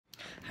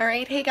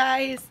Alright, hey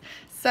guys.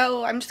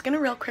 So I'm just gonna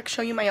real quick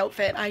show you my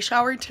outfit. I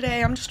showered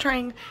today. I'm just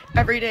trying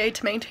every day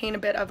to maintain a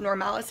bit of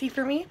normalcy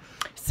for me.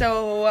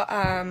 So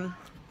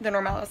the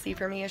normalcy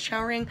for me is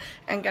showering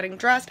and getting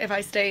dressed. If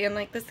I stay in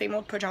like the same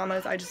old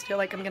pajamas, I just feel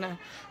like I'm gonna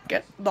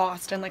get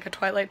lost in like a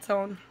Twilight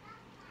Zone.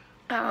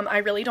 I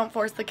really don't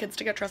force the kids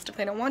to get dressed if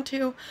they don't want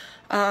to,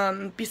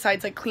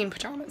 besides like clean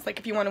pajamas. Like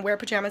if you want to wear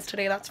pajamas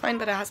today, that's fine,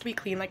 but it has to be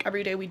clean. Like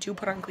every day we do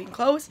put on clean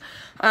clothes,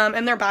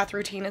 and their bath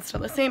routine is still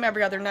the same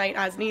every other night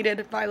as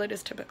needed. Violet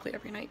is typically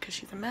every night because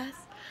she's a mess.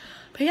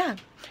 But yeah,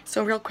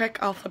 so real quick,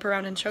 I'll flip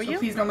around and show you.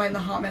 Please don't mind the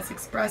Hot Mess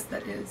Express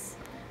that is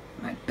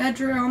my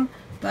bedroom,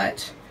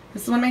 but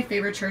this is one of my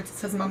favorite shirts. It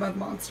says Mama of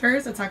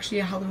Monsters. It's actually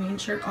a Halloween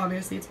shirt.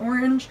 Obviously it's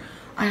orange.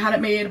 I had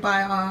it made by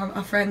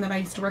a friend that I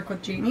used to work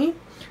with, Jamie.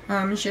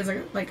 She has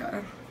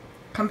a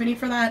company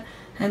for that,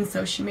 and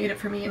so she made it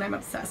for me and I'm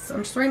obsessed. So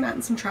I'm just wearing that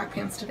and some track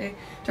pants today.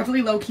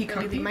 Definitely low-key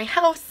comfy. I leave my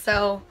house,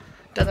 so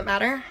doesn't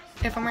matter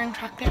if I'm wearing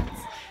track pants.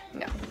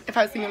 No, if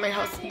I was leaving my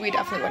house, we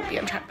definitely wouldn't be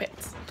in track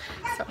pants.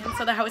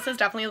 So the house is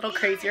definitely a little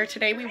crazier.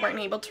 Today we weren't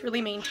able to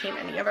really maintain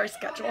any of our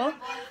schedule.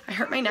 I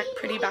hurt my neck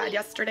pretty bad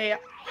yesterday.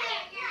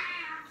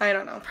 I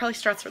don't know, probably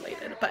stress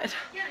related, but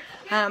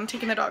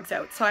taking the dogs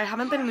out. So I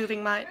haven't been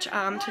moving much.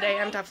 Today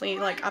I'm definitely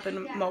like up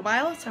and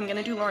mobile, so I'm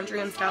gonna do laundry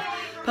and stuff.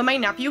 But my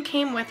nephew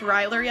came with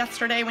Ryler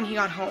yesterday when he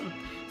got home.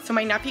 So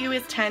my nephew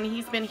is 10,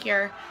 he's been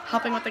here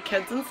helping with the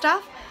kids and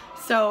stuff.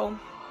 So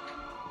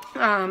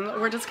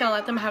we're just gonna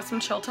let them have some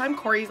chill time.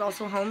 Corey's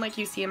also home, like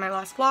you see in my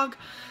last vlog.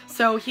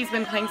 So he's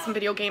been playing some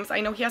video games. I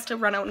know he has to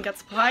run out and get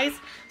supplies,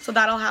 so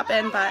that'll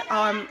happen. But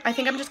I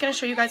think I'm just gonna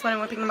show you guys when I'm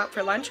whipping them up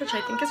for lunch, which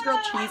I think is grilled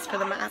cheese for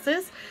the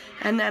masses.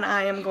 And then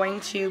I am going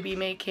to be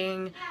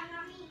making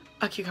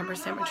a cucumber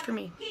sandwich for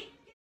me.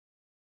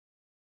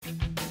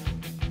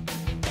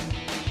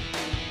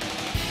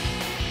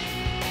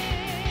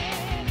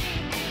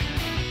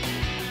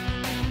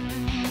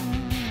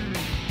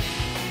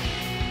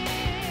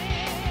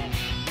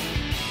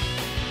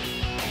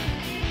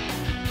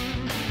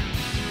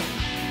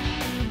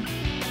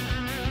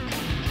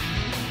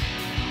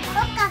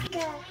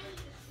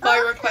 I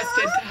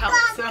requested to help,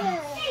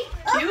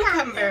 so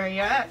cucumber,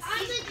 yes.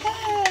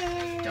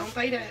 Don't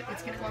bite it.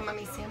 It's gonna go on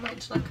Mommy's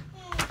sandwich. Look,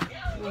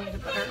 we need to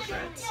put our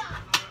threads.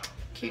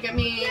 Can you get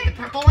me the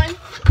purple one?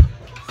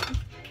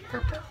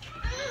 Purple.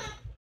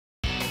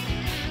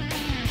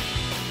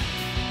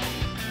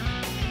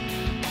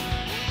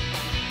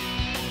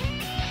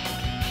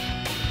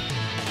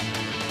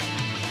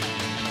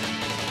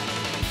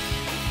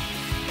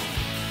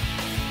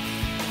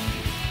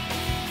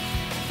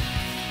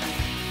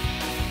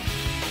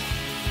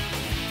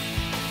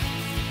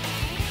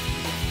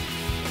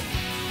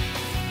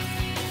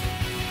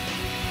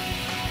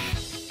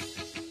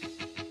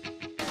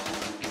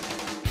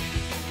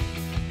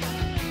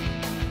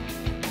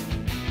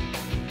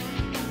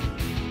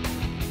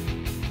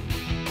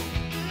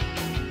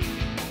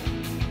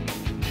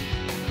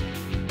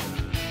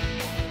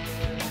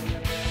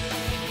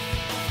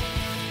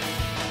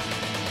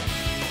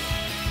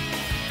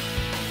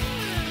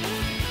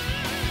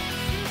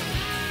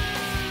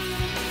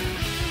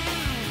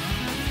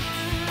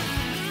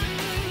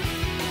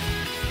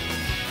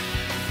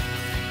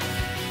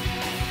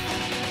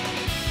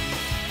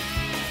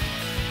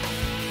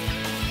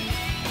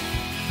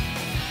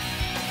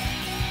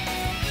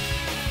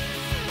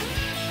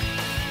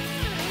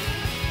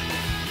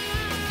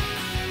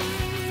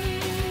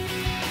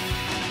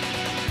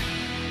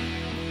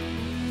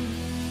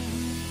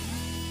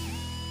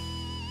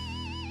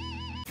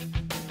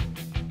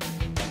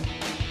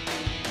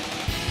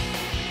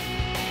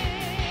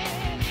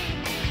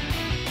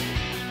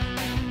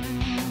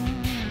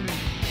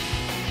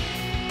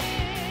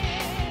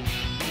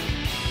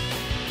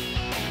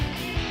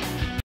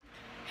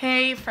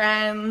 Hey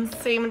friends,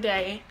 same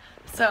day.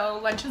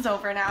 So lunch is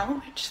over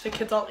now, which the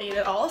kids all ate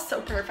it all,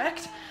 so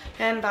perfect.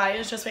 And Vi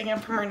is just waking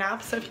up from her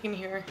nap, so if you can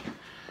hear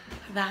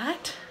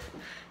that.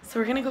 So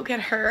we're gonna go get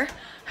her,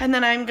 and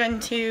then I'm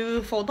going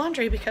to fold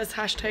laundry because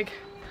hashtag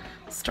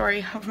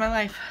story of my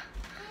life.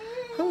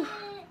 Whew.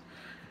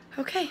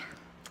 Okay,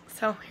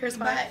 so here's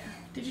Vi.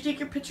 Did you take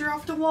your picture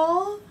off the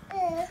wall?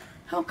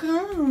 How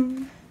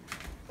come?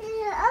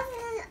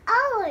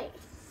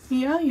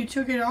 Yeah, you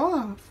took it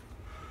off.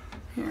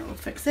 Here, we'll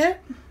fix it.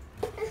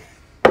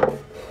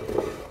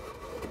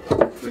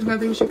 There's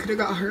nothing she could have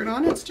got hurt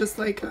on. It's just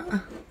like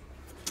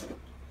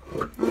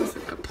almost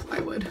like a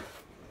plywood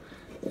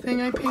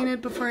thing I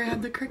painted before I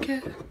had the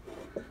cricket.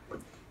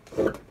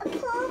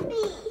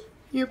 Poopy.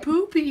 You're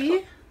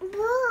poopy?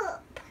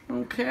 Poop.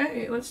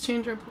 Okay, let's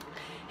change our poop.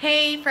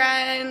 Hey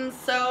friends,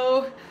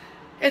 so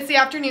it's the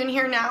afternoon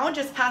here now,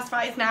 just past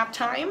Vi's nap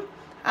time.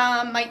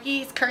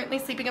 Mikey's currently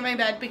sleeping in my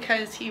bed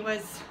because he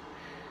was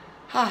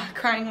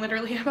crying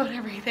literally about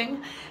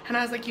everything, and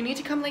I was like, you need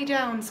to come lay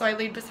down. So I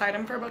laid beside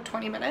him for about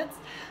 20 minutes,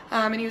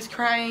 and he was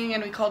crying,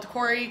 and we called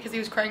Corey because he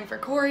was crying for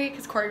Corey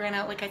because Corey ran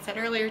out, like I said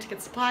earlier, to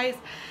get supplies.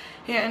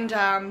 And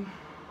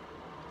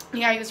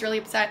yeah, he was really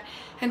upset.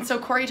 And so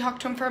Corey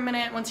talked to him for a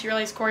minute. Once he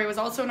realized Corey was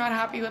also not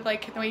happy with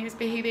like the way he was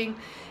behaving,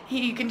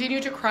 he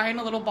continued to cry in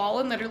a little ball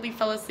and literally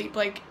fell asleep.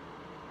 Like,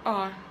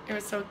 oh, it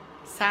was so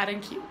sad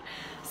and cute.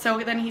 So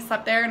then he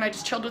slept there, and I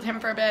just chilled with him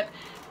for a bit,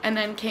 and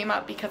then came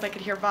up because I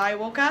could hear Vi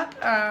woke up.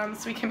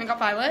 So we came and got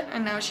Violet,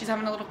 and now she's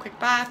having a little quick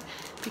bath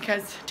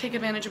because take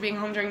advantage of being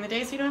home during the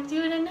day so you don't have to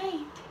do it at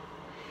night.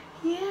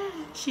 Yeah,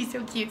 she's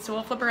so cute. So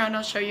we'll flip around,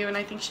 I'll show you, and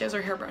I think she has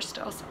her hairbrush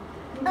still. So.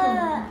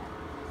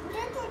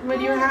 What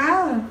do you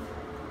have?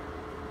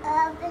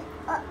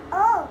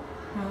 Oh.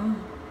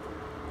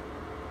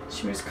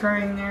 She was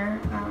crying there,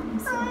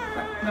 so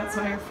that's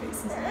why her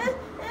face is there.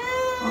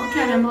 I'll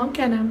get him, I'll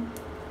get him.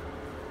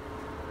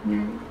 There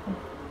you go.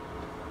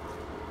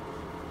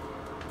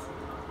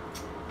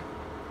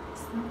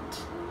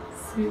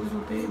 Sweet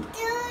little babe.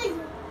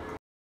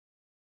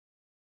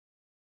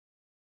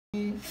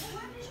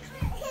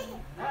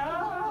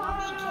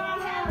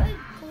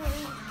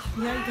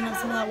 Yeah, you can have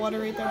some of that water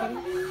right there, buddy.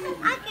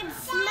 I can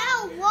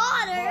smell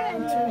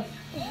water.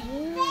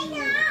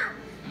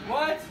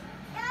 What?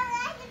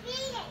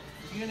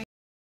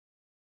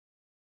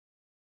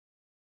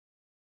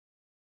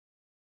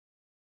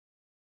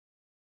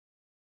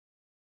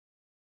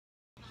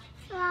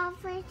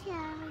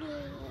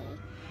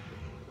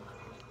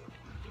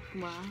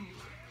 Wow.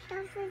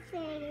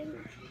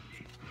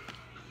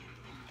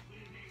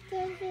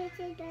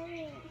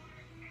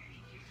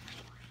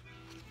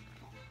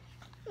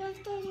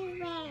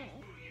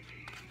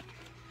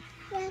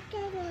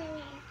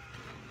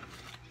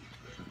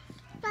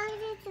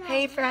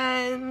 Hey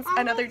friends,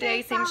 another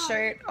day, same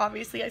shirt.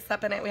 Obviously I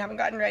slept in it. We haven't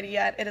gotten ready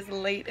yet. It is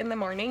late in the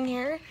morning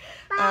here.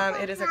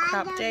 It is a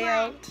crap day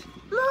out.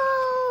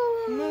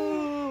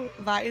 Moo!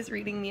 Vi is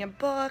reading me a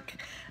book,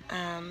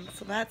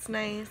 so that's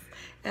nice.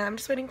 And I'm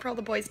just waiting for all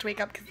the boys to wake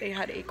up because they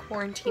had a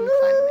quarantine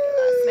fun day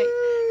last night.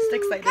 Just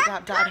excited to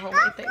have Dad home,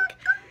 I think.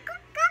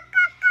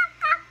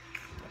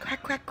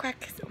 Quack, quack,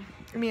 quack. So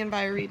me and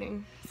Vi are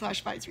reading, /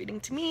 Vi's reading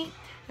to me.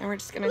 And we're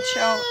just gonna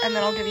chill, and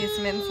then I'll give you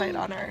some insight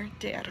on our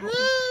day at home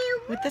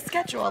with the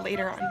schedule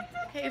later on.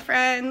 Hey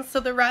friends, so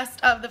the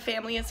rest of the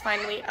family is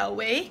finally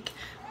awake.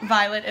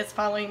 Violet is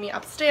following me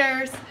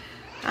upstairs.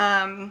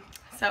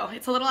 So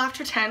it's a little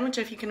after 10, which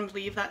if you can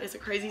believe that is a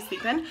crazy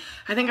sleep-in.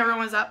 I think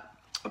everyone was up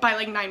by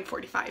like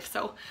 9:45,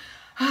 so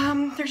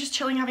they're just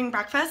chilling having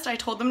breakfast. I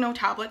told them no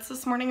tablets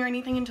this morning or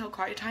anything until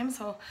quiet time,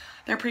 so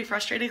they're pretty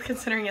frustrated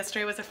considering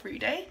yesterday was a free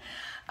day.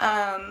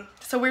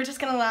 So we're just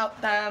gonna allow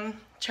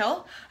them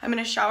chill. I'm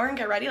gonna shower and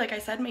get ready, like I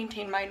said,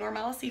 maintain my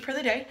normalcy for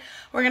the day.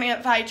 We're gonna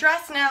get Vi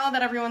dressed now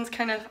that everyone's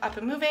kind of up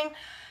and moving,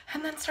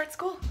 and then start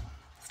school.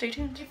 Stay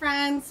tuned. Hey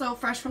friends, so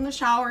fresh from the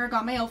shower,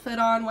 got my outfit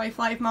on, wife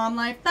life, mom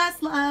life,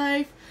 best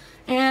life,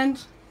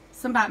 and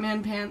some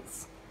Batman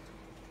pants.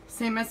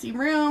 Same messy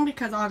room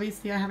because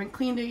obviously I haven't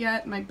cleaned it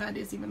yet. My bed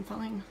is even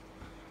falling,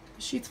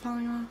 the sheets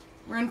falling off.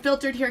 We're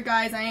unfiltered here,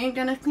 guys. I ain't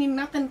gonna clean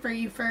nothing for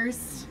you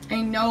first.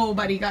 Ain't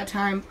nobody got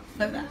time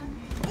for that.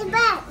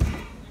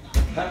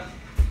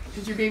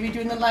 Is your baby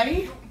doing the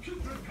light?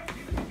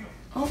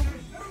 Oh,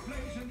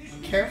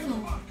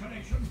 careful.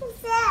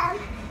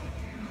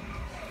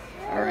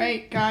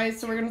 Alright, guys,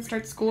 so we're gonna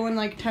start school in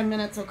like 10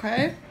 minutes,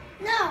 okay?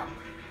 No.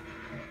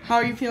 How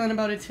are you feeling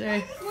about it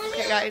today?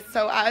 Okay, guys,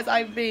 so as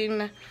I've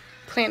been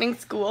planning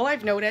school,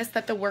 I've noticed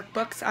that the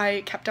workbooks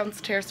I kept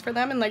downstairs for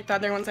them and like the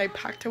other ones I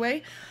packed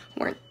away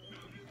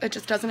it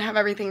just doesn't have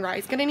everything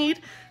Rye's gonna need.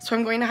 So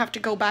I'm going to have to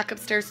go back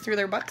upstairs through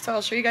their books. So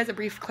I'll show you guys a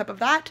brief clip of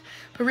that.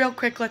 But real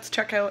quick, let's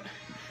check out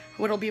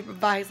what'll be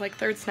Vi's like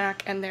third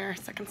snack and their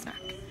second snack.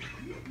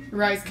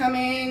 Rye's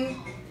coming.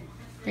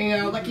 There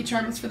you go, Lucky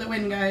Charms for the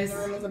win, guys. Their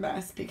room is the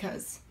best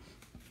because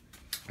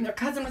their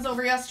cousin was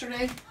over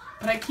yesterday,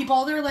 but I keep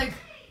all their like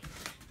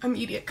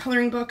immediate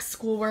coloring books,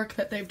 schoolwork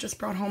that they've just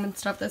brought home and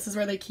stuff. This is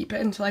where they keep it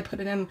until I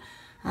put it in.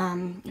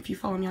 If you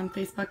follow me on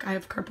Facebook, I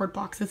have cardboard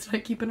boxes that I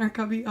keep in our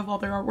cubby of all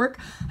their artwork.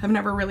 I've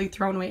never really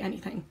thrown away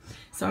anything.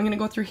 So I'm gonna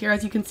go through here.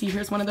 As you can see,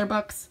 here's one of their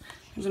books.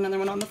 There's another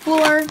one on the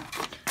floor.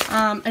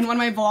 And one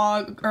of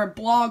my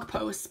blog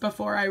posts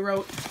before I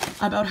wrote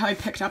about how I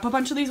picked up a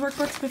bunch of these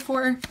workbooks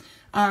before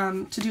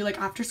to do like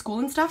after school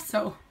and stuff.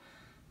 So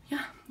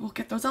yeah, we'll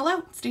get those all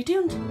out. Stay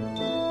tuned.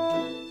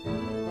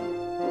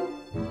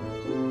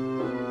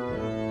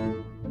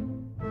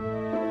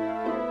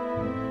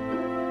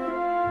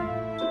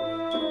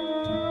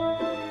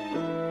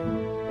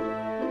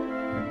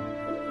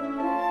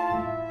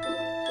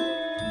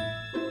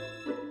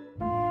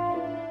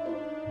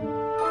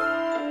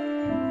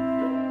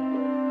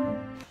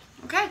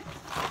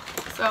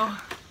 So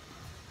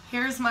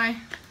here's my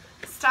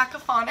stack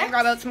of phonics. I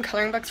grabbed out some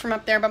coloring books from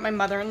up there, but my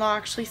mother-in-law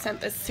actually sent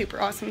this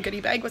super awesome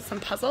goodie bag with some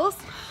puzzles.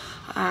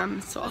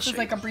 So I'll show you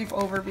like a brief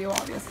overview,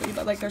 obviously,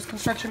 but like there's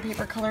construction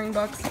paper, coloring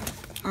books,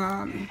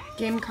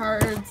 game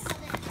cards,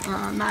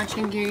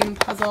 matching game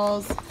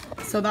puzzles.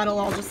 So that'll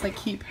all just like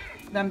keep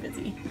them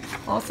busy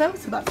also,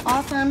 so that's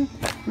awesome.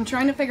 I'm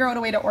trying to figure out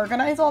a way to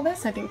organize all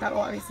this. I think that'll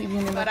obviously be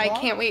in the vlog. But I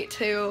can't wait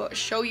to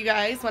show you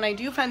guys when I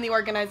do finally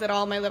organize it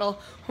all, my little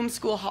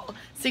homeschool haul.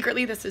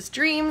 Secretly, this is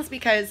dreams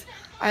because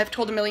I've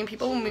told a million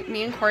people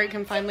me and Corey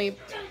can finally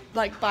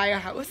like buy a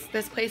house.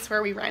 This place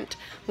where we rent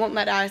won't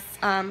let us,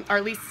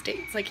 our lease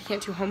states like you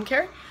can't do home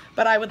care,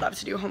 but I would love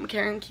to do home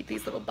care and keep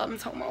these little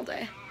bums home all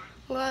day.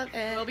 Love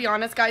it. I'll be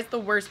honest guys, the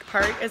worst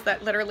part is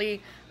that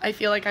literally I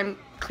feel like I'm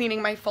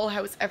cleaning my full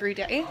house every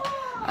day.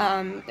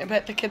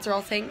 But the kids are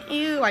all saying,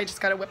 ew, I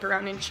just gotta whip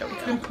around and show you.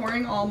 It's been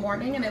pouring all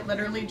morning and it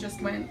literally just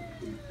went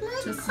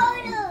to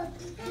snow.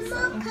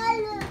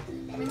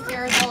 When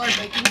Arizal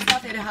are baking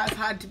stuff, it has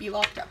had to be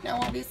locked up now.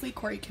 Obviously,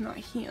 Corey cannot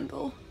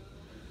handle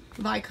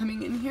Vi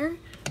coming in here,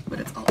 but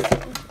it's also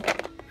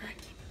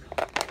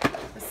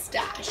a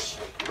stash.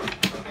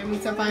 And we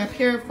set Vi a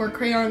pair of 4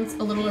 crayons,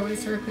 a little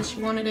eraser because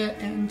she wanted it,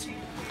 and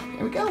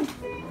here we go.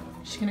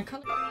 She's gonna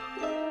color.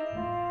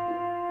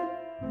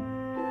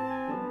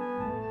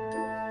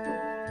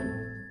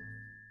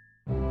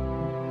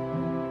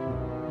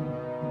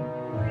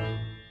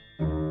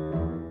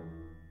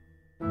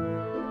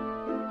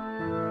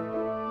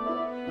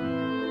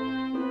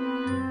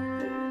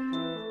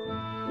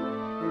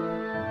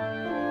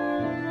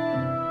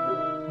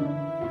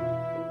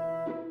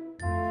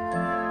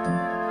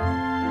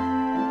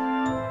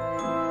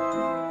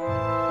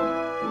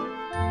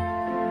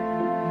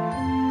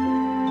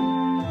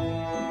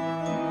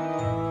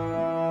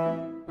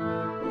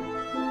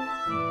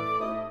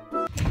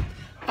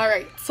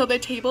 Alright, so the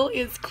table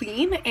is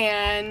clean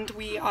and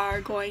we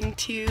are going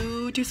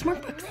to do some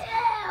workbooks.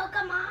 Oh,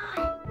 come on.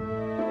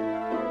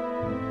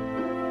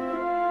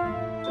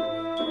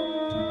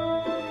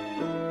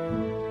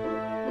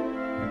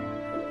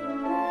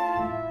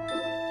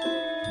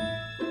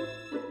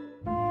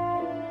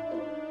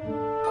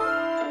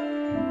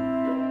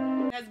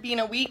 It has been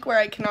a week where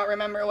I cannot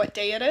remember what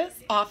day it is.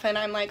 Often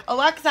I'm like,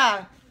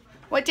 Alexa,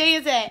 what day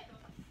is it?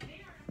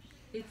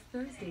 It's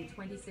Thursday,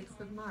 26th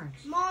of March.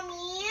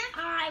 Mommy,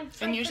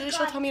 And usually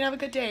she'll tell me to have a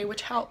good day,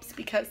 which helps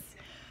because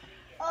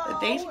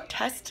they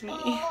test me.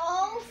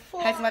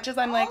 As much as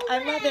I'm like,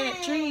 I love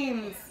it,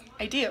 dreams.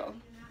 I do,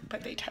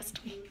 but they test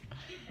me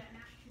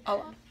a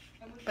lot.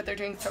 But they're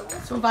doing so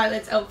good. So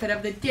Violet's outfit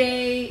of the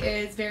day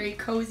is very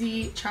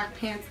cozy, track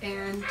pants,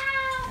 and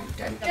I'm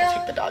gonna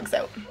take the dogs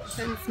out.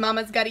 Since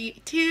Mama's gotta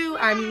eat too,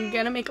 I'm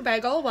gonna make a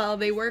bagel while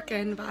they work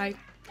and Vi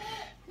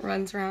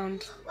runs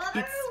around,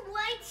 eats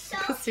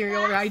the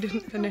cereal I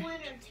didn't finish.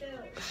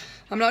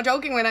 I'm not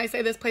joking when I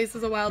say this place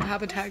is a wild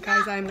habitat,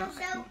 guys. I'm not.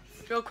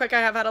 Real quick,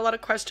 I have had a lot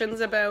of questions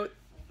about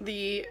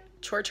the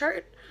chore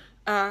chart.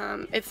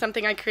 It's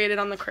something I created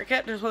on the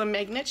Cricut. There's with a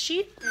magnet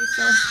sheet. Okay,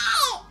 so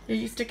are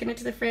you sticking it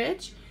to the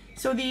fridge?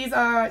 So these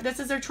are, this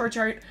is their chore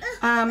chart.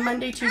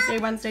 Monday, Tuesday,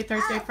 Wednesday,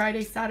 Thursday,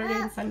 Friday, Saturday,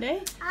 and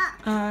Sunday.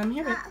 Here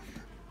we go.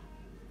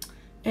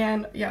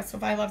 And yeah, so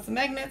Vi loves the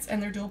magnets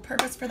and they're dual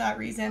purpose for that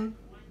reason.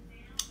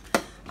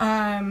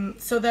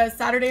 So the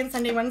Saturday and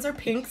Sunday ones are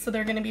pink, so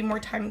they're going to be more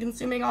time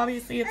consuming,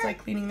 obviously. It's like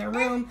cleaning their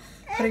room,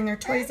 putting their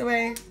toys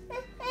away,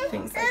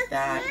 things like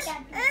that.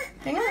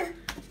 Hang on.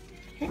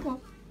 Here you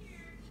go.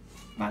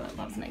 Violet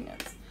loves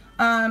magnets.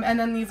 And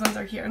then these ones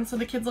are here. And so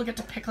the kids will get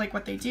to pick like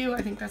what they do.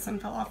 I think this one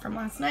fell off from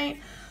last night.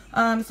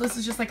 So this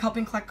is just like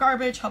helping collect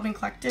garbage, helping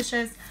collect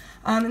dishes.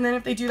 And then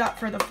if they do that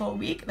for the full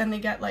week, then they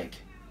get like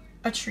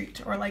a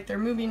treat or like their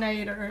movie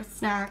night or a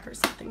snack or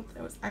something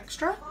that was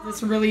extra.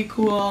 This really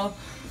cool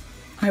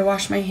I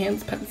wash my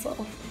hands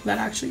pencil that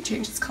actually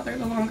changes color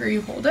the longer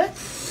you hold it.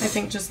 I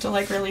think just to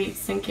like really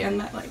sink in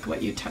that like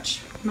what you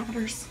touch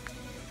matters.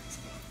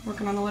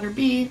 Working on the letter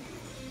B,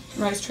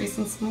 Rise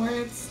tracing some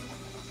words.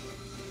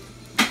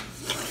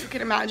 You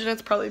can imagine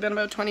it's probably been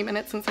about 20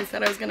 minutes since I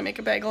said I was gonna make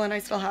a bagel and I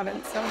still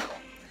haven't, so.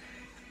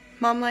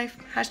 Mom life,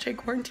 hashtag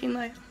quarantine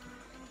life.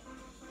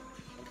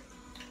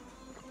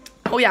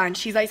 Oh yeah, and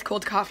she's ice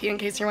cold coffee in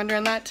case you're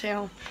wondering that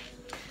too.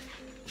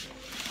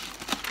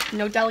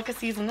 No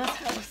delicacies in this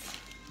house.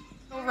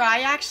 So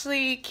Rye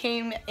actually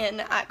came in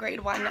at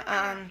grade 1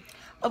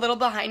 a little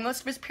behind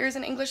most of his peers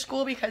in English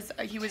school because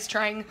he was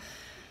trying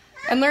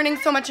and learning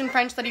so much in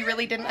French that he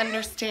really didn't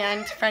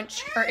understand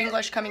French or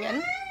English coming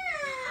in.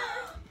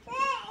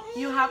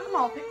 You have them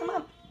all, pick them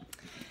up.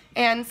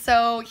 And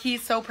so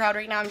he's so proud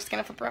right now. I'm just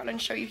gonna flip around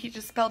and show you. He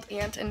just spelled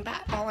ant and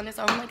bat all on his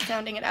own, like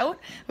sounding it out,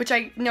 which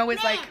I know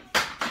is like,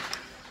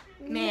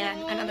 man,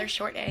 another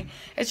short A.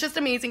 It's just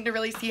amazing to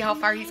really see how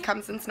far he's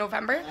come since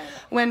November,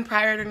 when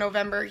prior to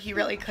November he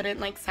really couldn't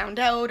like sound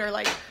out, or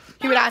like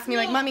he would ask me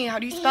like, Mommy, how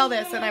do you spell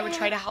this? And I would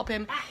try to help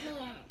him.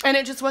 And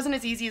it just wasn't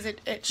as easy as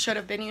it should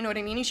have been, you know what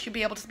I mean? He should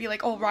be able to be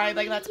like, oh, right,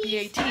 like that's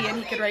B-A-T, and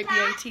he could write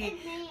B-A-T.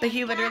 But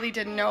he literally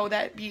didn't know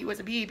that B was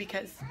a B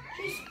because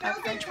of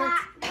French words.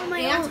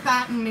 Ant,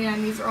 bat, and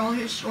man, these are all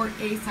his short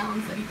A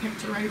sounds that he picked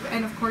to write.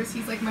 And of course,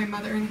 he's like my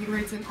mother, and he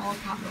writes in all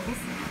capitals.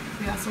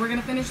 Yeah, so we're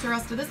gonna finish the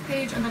rest of this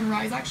page, and then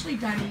Rye's actually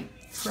done. He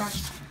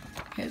crushed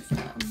his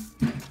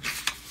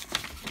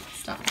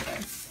stuff today.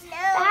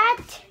 That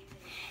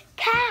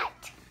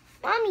cat.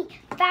 Mommy,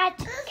 bad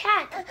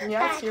cat.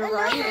 Yes, you're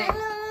right.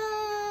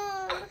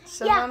 She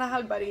doesn't Yeah. want a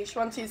hug, buddy. She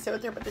wants you to sit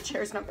with her, but the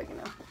chair's not big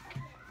enough.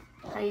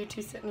 Are you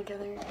two sitting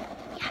together?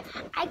 Yeah,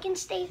 I can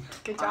stay.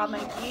 Good job,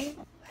 Mikey.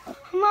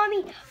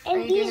 Mommy, Are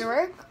and you doing these. your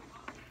work?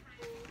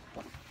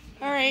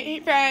 Alright, hey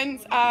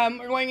friends.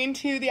 We're going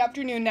into the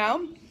afternoon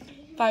now.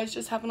 Vi's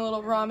just having a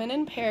little ramen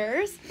and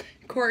pears.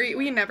 Corey,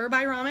 we never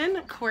buy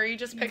ramen. Corey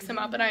just picks him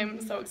up and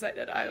I'm so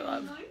excited. I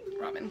love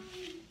ramen.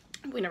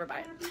 We never buy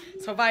it.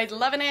 So Vi's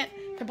loving it.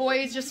 The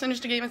boys just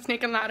finished a game of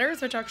Snake and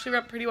Ladders, which actually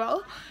went pretty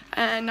well.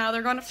 And now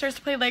they're going upstairs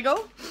to play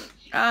Lego.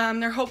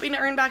 They're hoping to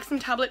earn back some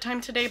tablet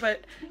time today,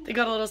 but they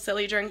got a little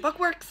silly during book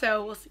work,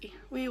 so we'll see.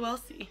 We will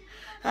see.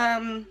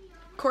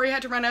 Corey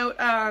had to run out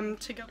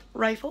to go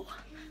rifle,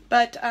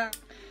 but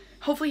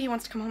hopefully he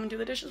wants to come home and do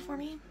the dishes for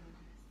me.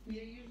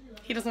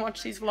 He doesn't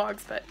watch these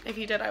vlogs, but if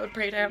he did, I would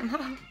pray to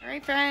him.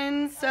 Alright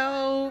friends,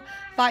 so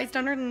Vi's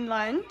done her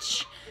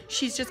lunch.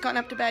 She's just gotten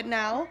up to bed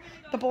now.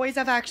 The boys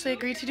have actually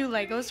agreed to do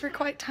Legos for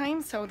quite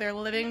time, so they're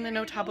living the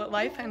no tablet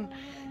life and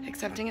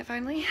accepting it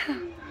finally.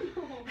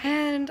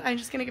 And I'm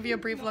just gonna give you a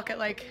brief look at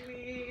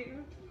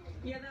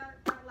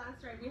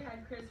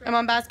I'm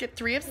on basket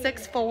 3 of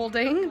 6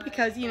 folding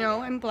because, you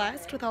know, I'm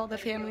blessed with all the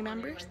family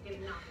members.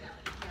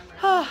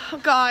 Oh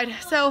God,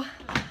 so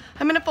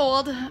I'm gonna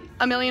fold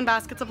a million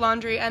baskets of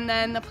laundry and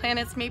then the plan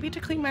is maybe to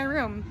clean my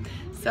room.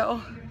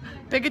 So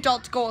big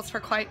adult goals for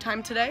quiet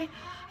time today.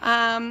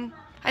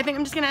 I think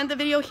I'm just gonna end the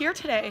video here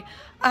today.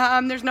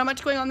 There's not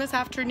much going on this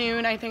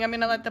afternoon. I think I'm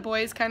gonna let the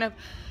boys kind of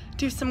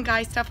do some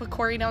guy stuff with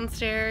Corey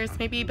downstairs,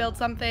 maybe build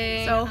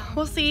something. So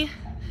we'll see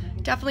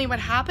definitely what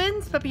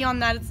happens, but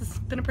beyond that, it's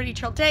been a pretty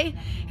chill day.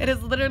 It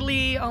is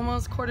literally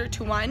almost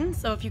 1:45,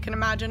 so if you can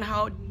imagine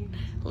how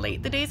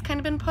late the day's kind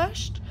of been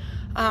pushed,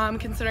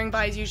 considering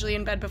Vi's usually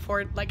in bed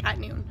before like at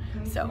noon.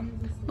 So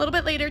a little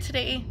bit later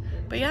today,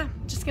 but yeah,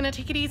 just gonna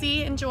take it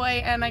easy,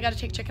 enjoy, and I gotta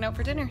take chicken out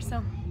for dinner,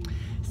 so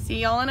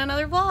see y'all in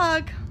another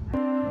vlog.